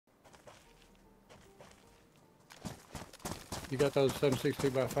You got those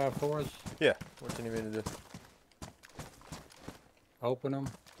 7.62x5.4s? Yeah. What do you need me to do? Open them,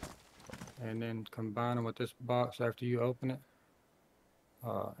 and then combine them with this box after you open it,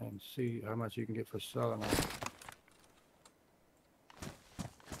 and see how much you can get for selling them.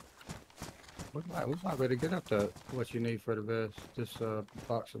 We might be able to get up to what you need for the vest. This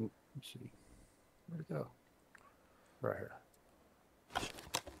box of, let's see, where'd it go? Right here.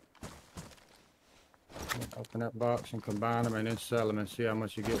 Open that box and combine them and then sell them and see how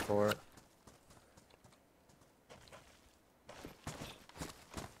much you get for it.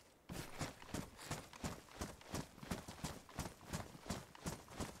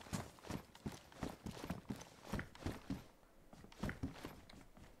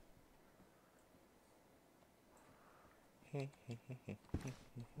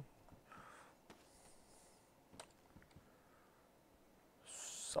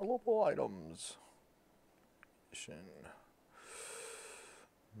 Sellable items.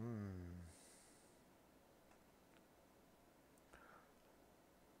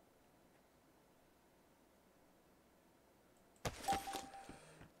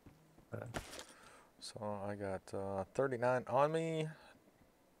 So I got 39 on me.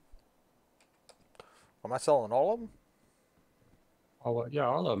 Am I selling all of them? Oh, yeah,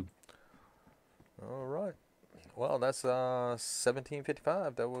 all of them. All right. Well, that's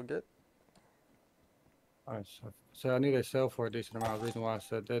 17.55 that we'll get. All right, so I knew they sell for a decent amount. The reason why I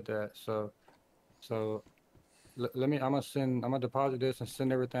said that. So let me. I'm gonna deposit this and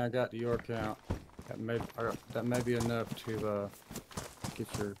send everything I got to your account. That may be enough to get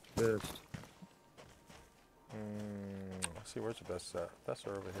your vest. Let's see, where's the best at? Best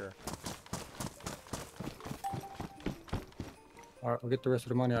are over here. All right, we'll get the rest of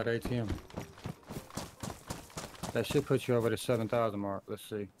the money out of ATM. That should put you over the 7,000 mark. Let's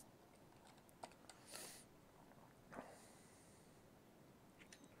see.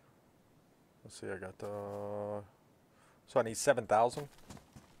 Let's see, I got the... So I need 7,000?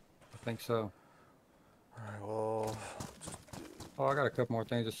 I think so. Alright, well... Oh, I got a couple more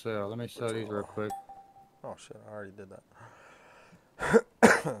things to sell. Let me sell these real quick. Oh shit, I already did that.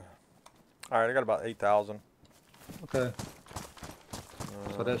 Alright, I got about 8,000. Okay.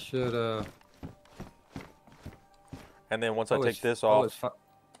 So that should, and then once I take this off...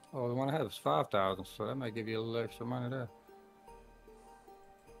 Oh, the one I have is 5,000, so that might give you a little extra money there.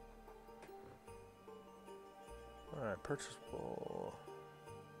 Alright, purchasable...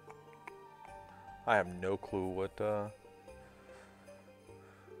 I have no clue what,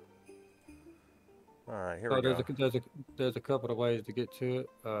 Alright, here we go. There's a couple of ways to get to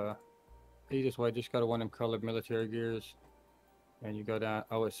it. Easiest way, just go to one of them colored military gears, and you go down.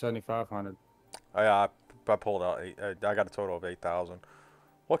 Oh, it's 7,500. I pulled out I got a total of 8,000.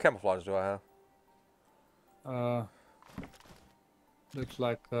 What camouflage do I have? Looks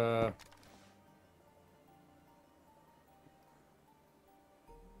like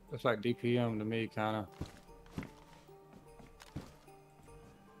DPM to me, kind of.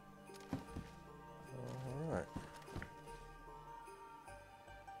 Alright.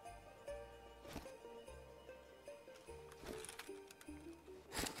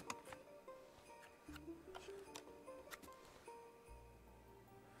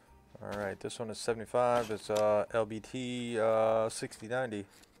 Alright, this one is 75. It's LBT 6090.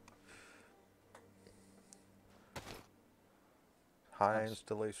 High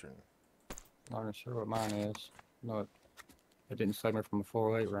installation. Not even sure what mine is. No, it didn't save me from a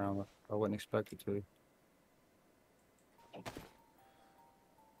 408 round. But I wouldn't expect it to.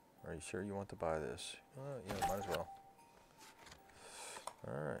 Are you sure you want to buy this? Yeah, might as well.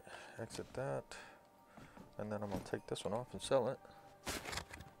 Alright, exit that. And then I'm going to take this one off and sell it.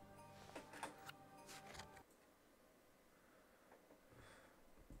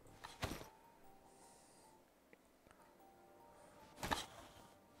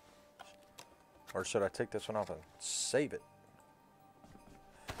 Or should I take this one off and save it?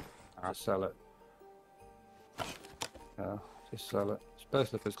 I'll sell it. Yeah, just sell it.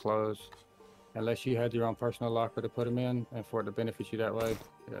 Especially if it's closed. Unless you had your own personal locker to put them in, and for it to benefit you that way,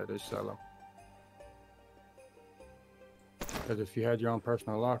 yeah, just sell them. Because if you had your own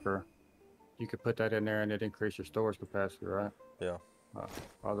personal locker, you could put that in there and it'd increase your storage capacity, right? Yeah.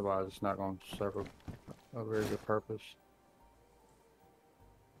 Otherwise, it's not going to serve a very good purpose.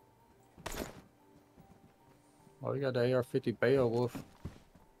 Oh, you got the AR-50 Beowulf.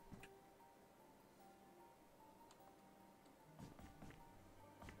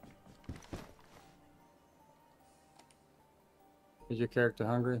 Is your character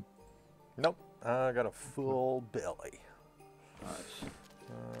hungry? Nope. I got a full belly. Nice.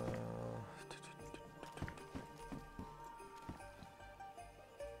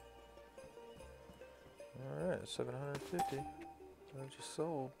 750. I just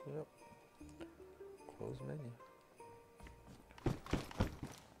sold. Yep. Close menu.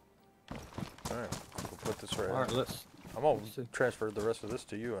 Alright, we'll put this right. All right, let's. I'm gonna let's see. transfer the rest of this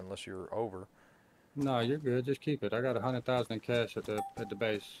to you unless you're over. No, you're good. Just keep it. I got 100,000 in cash at the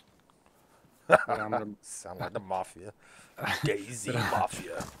base. That I'm gonna Sound like the mafia. Daisy that,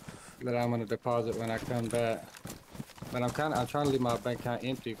 Mafia. that I'm gonna deposit when I come back. But I'm trying to leave my bank account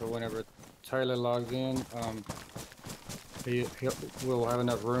empty for whenever Taylor logs in. We'll have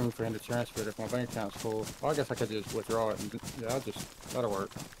enough room for him to transfer it if my bank account's full. Well, I guess I could just withdraw it. And, yeah, that'll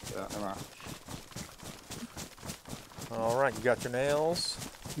work. Yeah, never mind. All right, you got your nails.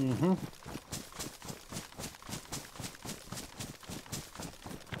 Mm-hmm.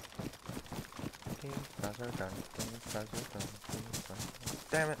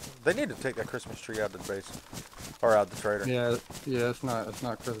 Damn it! They need to take that Christmas tree out of the base, or out of the trader. Yeah, it's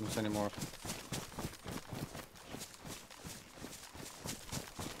not Christmas anymore.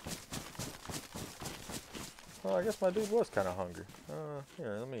 Well, I guess my dude was kind of hungry.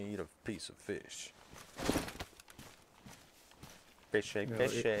 Here, let me eat a piece of fish. Fishy, Yeah,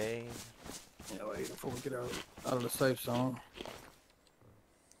 fishy. Yeah, wait before we get out of the safe zone.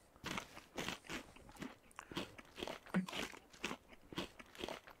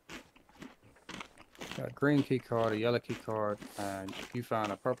 Got a green key card, a yellow key card, and you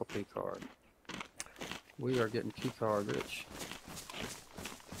found a purple key card. We are getting key card rich.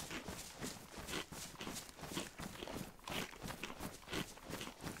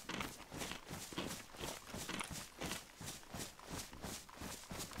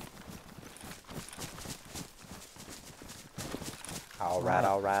 All right,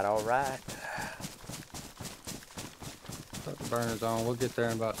 all right, all right. Put the burners on. We'll get there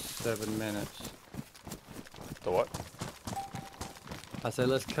in about 7 minutes. The what? I said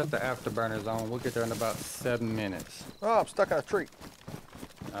let's cut the afterburners on. We'll get there in about 7 minutes. Oh, I'm stuck on a tree.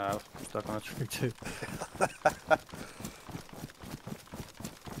 I'm stuck on a tree too.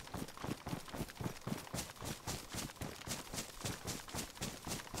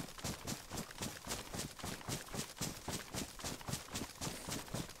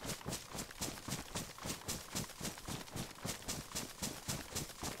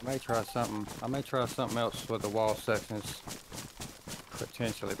 I may try something else with the wall sections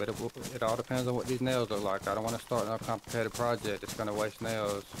potentially, but it all depends on what these nails look like. I don't want to start a complicated project that's going to waste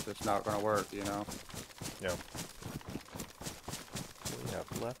nails. It's not going to work, you know. Yeah. We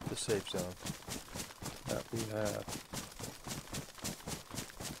have left the safe zone. That we have.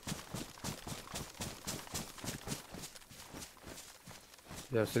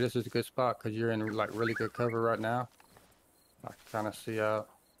 Yeah, so this is a good spot because you're in like really good cover right now. I can kind of see out,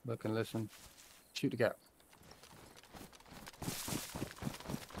 look and listen. Shoot the gap.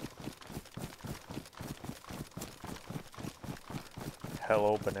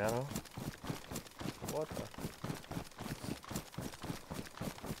 Hello, banana. What the?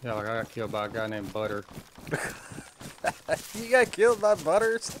 Yeah, like I got killed by a guy named Butter. You got killed by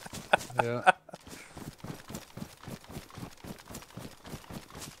Butters? Yeah.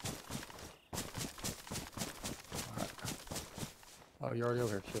 Oh, you're already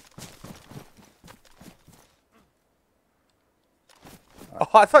over here, shit. Oh,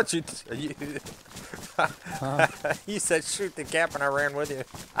 I thought you Huh? you said shoot the gap and I ran with you.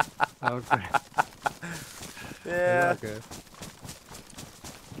 Okay. Yeah. Okay.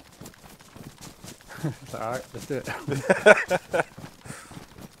 Alright, let's do it.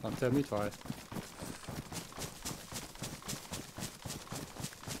 Don't tell me twice.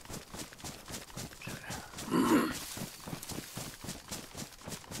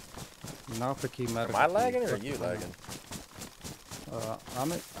 Now for key medical. Am I lagging or are you lagging?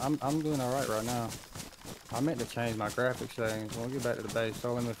 I'm doing all right now. I meant to change my graphics settings. When we get back to the base,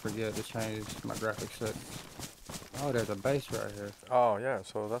 don't let me forget to change my graphics settings. Oh, there's a base right here. Oh yeah,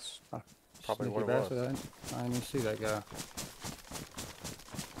 so that's probably what it was. Bastard. I didn't even see that guy.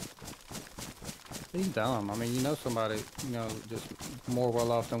 He's dumb. I mean, you know somebody, you know, just more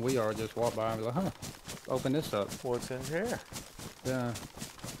well off than we are, just walk by and be like, huh, open this up. What's in here? Yeah.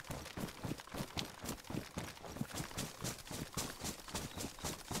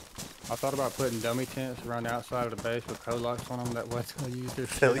 I thought about putting dummy tents around the outside of the base with co-locks on them. That way they'll use their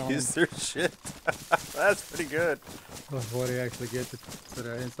shit. They'll use their shit. That's pretty good. Before they actually get to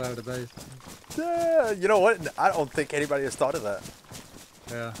the inside of the base. Yeah, you know what? I don't think anybody has thought of that.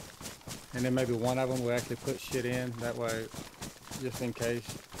 Yeah. And then maybe one of them will actually put shit in. That way, just in case.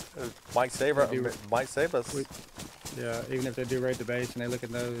 Might save us. Yeah, even if they do raid the base and they look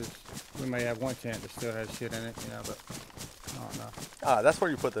at those, we may have one tent that still has shit in it, you know, but don't know. Ah, that's where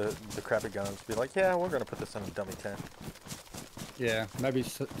you put the crappy guns. Be like, yeah, we're gonna put this in a dummy tent. Yeah, maybe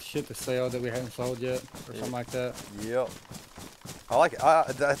shit to sell that we haven't sold yet, or something like that. Yep. I like it.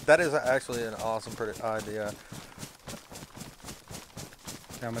 That is actually an awesome idea.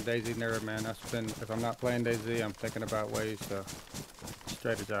 I'm a DayZ nerd, man. If I'm not playing DayZ, I'm thinking about ways to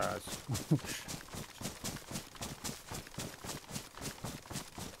strategize.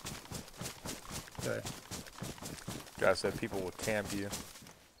 Okay. Guy said people will camp you.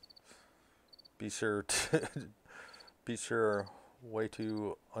 Be sure to be sure way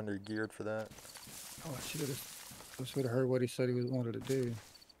too undergeared for that. Oh, I should have heard what he said he wanted to do.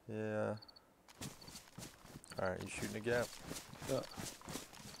 Yeah. All right, you shooting a gap?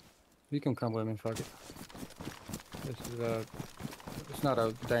 You can come with me, fuck it. This is it's not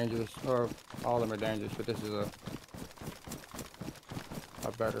a dangerous, or all of them are dangerous, but this is a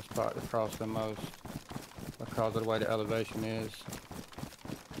better spot to cross than most because of the way the elevation is.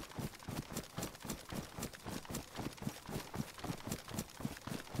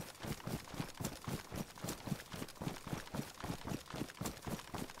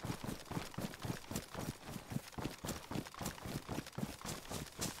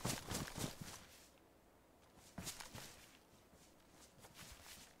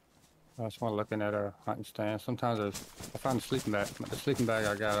 I just want to looking at a hunting stand. Sometimes I find the sleeping bag. The sleeping bag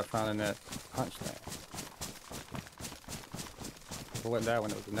I got, I found in that hunt stand. If it wasn't that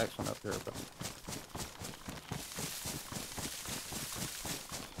one, it was the next one up here. But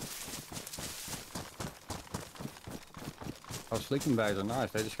those sleeping bags are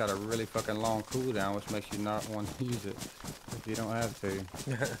nice. They just got a really fucking long cooldown, which makes you not want to use it if you don't have to.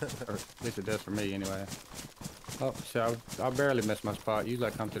 Or at least it does for me, anyway. Oh, so I barely missed my spot. Usually I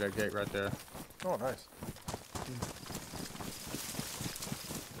come to that gate right there. Oh, nice.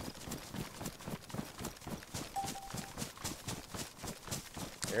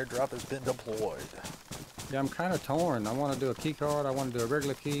 Airdrop has been deployed. Yeah, I'm kind of torn. I want to do a key card. I want to do a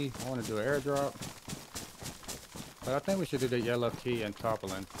regular key. I want to do an airdrop. But I think we should do the yellow key and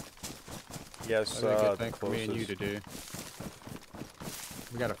toppling. Yes, That'd be a good thing for me and you to do.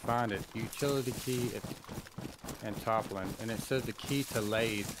 We gotta find it. Utility key and toppling, and it says the key to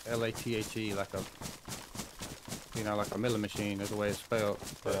lathe, L-A-T-H-E, like a, you know, like a milling machine is the way it's spelled.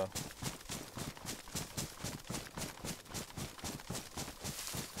 But yeah.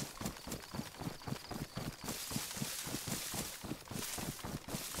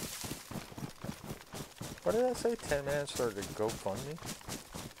 What did I say? 10 man started to GoFundMe?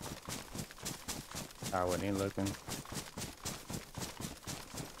 I wasn't even looking.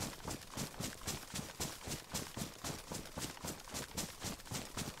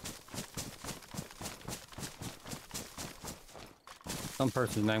 Some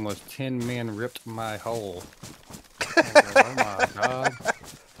person's name was 10 Men Ripped My Hole. I was like, oh my god.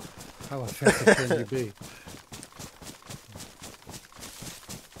 How offensive can you be?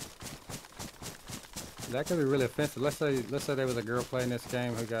 That could be really offensive. Let's say there was a girl playing this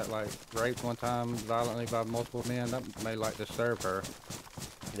game who got like raped one time violently by multiple men. That may like disturb her.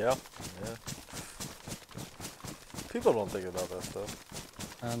 Yeah, yeah. People don't think about that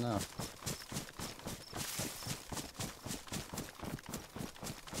stuff. I know.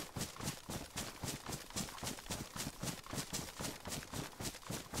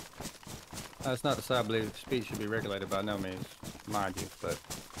 That's not to say I believe speech should be regulated by no means, mind you, but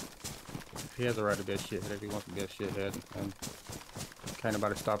he has a right to be a shithead if he wants to be a shithead, and can't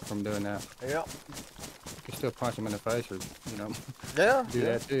nobody stop him from doing that. Yeah. You can still punch him in the face or, you know, Yeah. do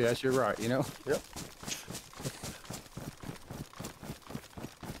that too. That's your right, you know? Yep.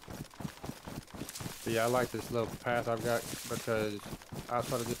 But yeah, I like this little path I've got because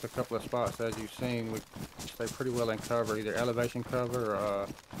outside of just a couple of spots, as you've seen, we stay pretty well in cover, either elevation cover or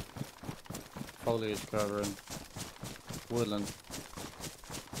foliage cover and woodland.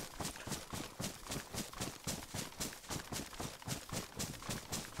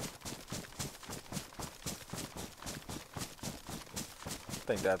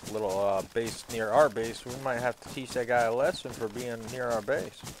 I think that little base near our base, we might have to teach that guy a lesson for being near our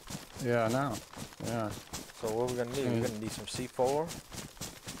base. Yeah, I know. Yeah. So what we're gonna need? We're gonna need some C4.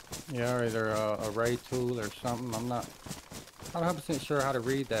 Yeah, or either a ray tool or something. I'm not 100% sure how to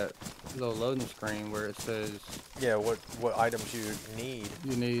read that little loading screen where it says. Yeah, what items you need?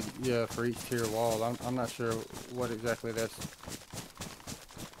 You need, yeah, for each tier wall. I'm not sure what exactly that's.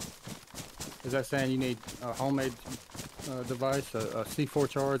 Is that saying you need a homemade device, a C4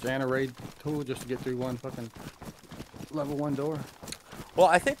 charge, and a raid tool just to get through one fucking level 1 door? Well,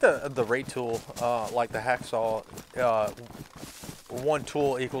 I think the raid tool, like the hacksaw, one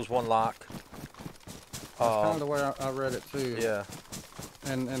tool equals one lock. That's kind of the way I read it too. Yeah.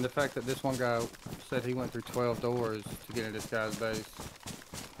 And the fact that this one guy said he went through 12 doors to get into this guy's base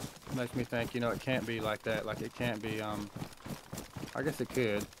makes me think, you know, it can't be like that. Like it can't be. I guess it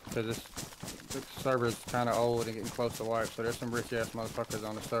could, because the server's kind of old and getting close to wipe. So there's some rich ass motherfuckers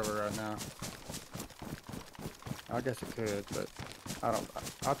on the server right now. I guess it could, but I don't.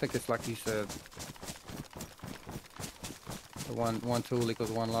 I think it's like you said. The one tool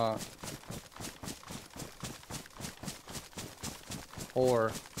equals one lock.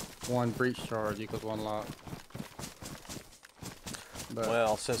 Or one breach charge equals one lock. But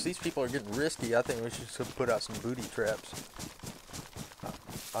Well, since these people are getting risky, I think we should put out some booty traps.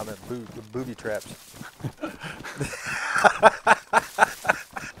 I meant booby traps.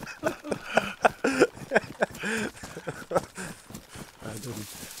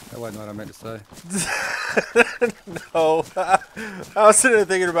 that wasn't what I meant to say. No, I was sitting there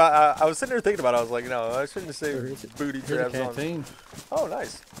thinking about. I was sitting there thinking about. I was like, no, I shouldn't say booty Here's a traps on. canteen. Oh,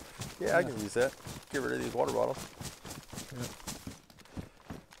 nice. Yeah, I can use that. Get rid of these water bottles.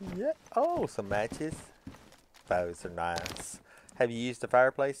 Yeah. Oh, some matches. Those are nice. Have you used the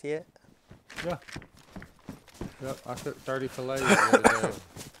fireplace yet? Yeah. Yep, I cooked 30 fillets the other day.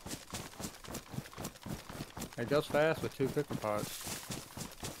 It goes fast with 2 cooking pots.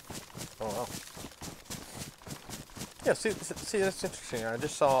 Oh, wow. Yeah, see, that's interesting. I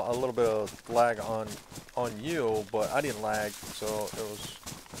just saw a little bit of lag on you, but I didn't lag, so it was.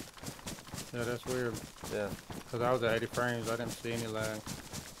 Yeah, that's weird. Yeah. Because I was at 80 frames, I didn't see any lag.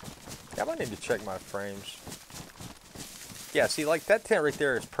 Yeah, I might need to check my frames. Yeah, see, like that tent right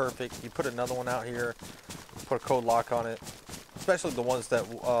there is perfect. You put another one out here, put a code lock on it, especially the ones that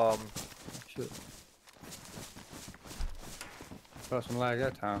Shit. Got some lag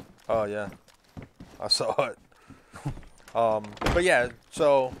that time. Oh yeah, I saw it. But yeah,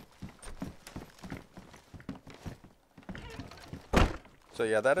 so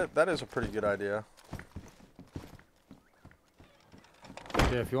yeah, that is a pretty good idea.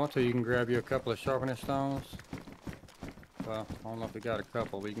 Yeah, if you want to, you can grab you a couple of sharpening stones. Well, I don't know if we got a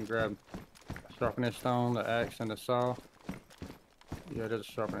couple, but you can grab a sharpening stone, the axe, and the saw. Yeah, there's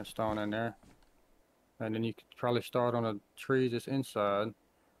a sharpening stone in there. And then you could probably start on a tree just inside.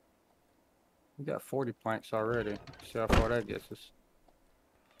 We got 40 planks already. See how far that gets us.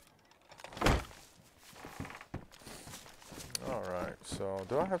 Alright, so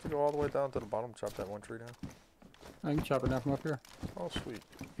do I have to go all the way down to the bottom, chop that one tree down? No, you can chop it down from up here. Oh, sweet.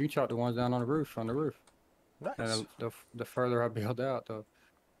 You can chop the ones down on the roof, Nice. And the further I build out, the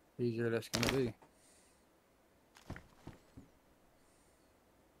easier that's going to be.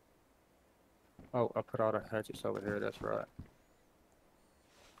 Oh, I put all the hatchets over here, that's right.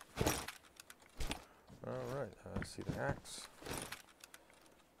 Alright, I see the axe.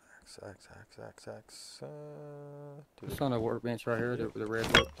 Axe. It's on the workbench right here, the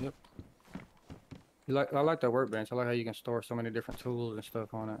red book. Yep. I like that workbench. I like how you can store so many different tools and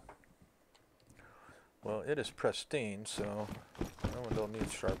stuff on it. Well, it is pristine, so that one don't need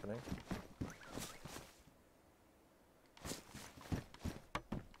sharpening.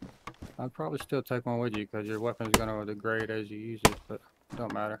 I'd probably still take one with you because your weapon's going to degrade as you use it, but it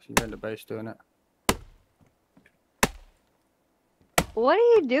don't matter. You're in the base doing it. What are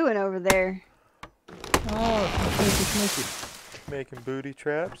you doing over there? Oh, sneaky. Making booty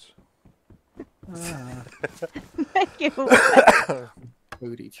traps. Making what?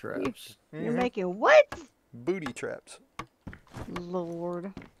 Booty traps. You're making what? Booty traps.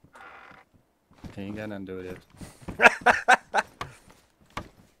 Lord. He ain't got nothing to do with it.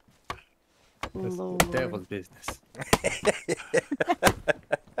 That's Lord. the devil's business.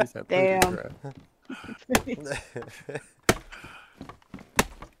 He's a booty Damn. trap.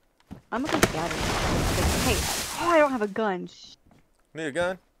 I'm gonna go scatter. Hey, oh, I don't have a gun. Need a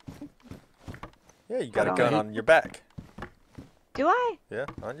gun? Yeah, you got a Hold gun on. on your back. Do I? Yeah,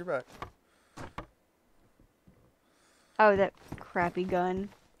 on your back. Oh, that crappy gun.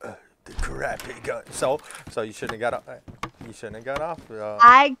 The crappy gun. So you shouldn't have got off. You shouldn't have got off.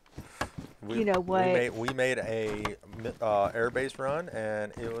 You know what? We made a airbase run,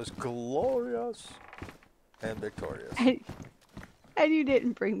 and it was glorious and victorious. And you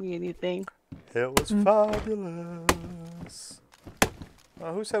didn't bring me anything. It was fabulous.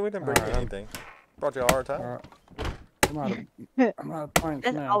 Who said we didn't bring you anything? Brought you a hard time. I'm out of planks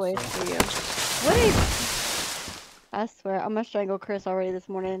That's now. always So. for you. What is... I swear, I'm gonna strangle Chris already this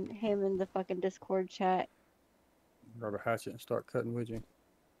morning. Him in the fucking Discord chat. Grab a hatchet and start cutting with you.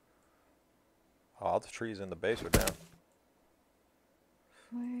 All the trees in the base are down.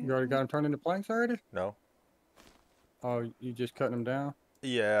 You already got them turned into planks already? No. Oh, you just cutting them down?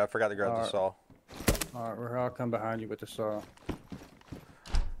 Yeah, I forgot to grab the Alright. saw. Alright, I'll come behind you with the saw.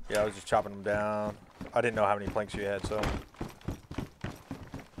 Yeah, I was just chopping them down. I didn't know how many planks you had, so.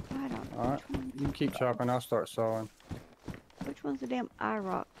 I don't know. Alright, you can keep chopping, I'll start sawing. Which one's the damn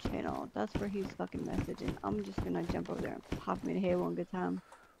iRock channel? That's where he's fucking messaging. I'm just gonna jump over there and pop him in the head one good time.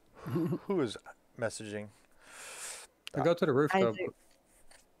 Who is messaging? I go to the roof though.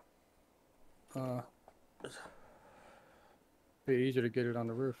 Isaac. Be easier to get it on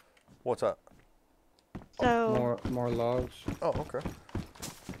the roof. What's up? So More logs. Oh, okay.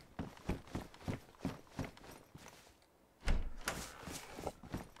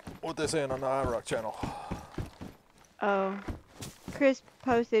 What they saying on the iRock channel? Oh, Chris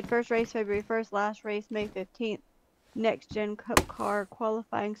posted first race February 1st, last race May 15th. Next Gen Cup car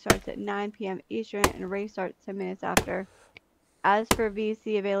qualifying starts at 9 p.m. Eastern and race starts 10 minutes after. As for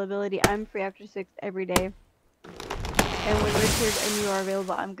VC availability, I'm free after 6 every day. And when Richard and you are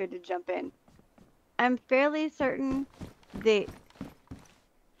available, I'm good to jump in. I'm fairly certain that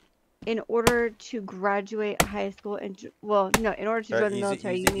in order to graduate high school and in order to join the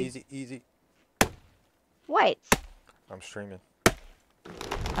military, you need. Easy. What? I'm streaming.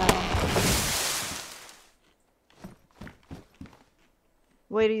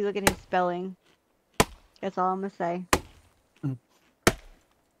 Wait till you look at his spelling. That's all I'm gonna say.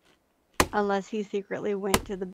 Unless he secretly went to the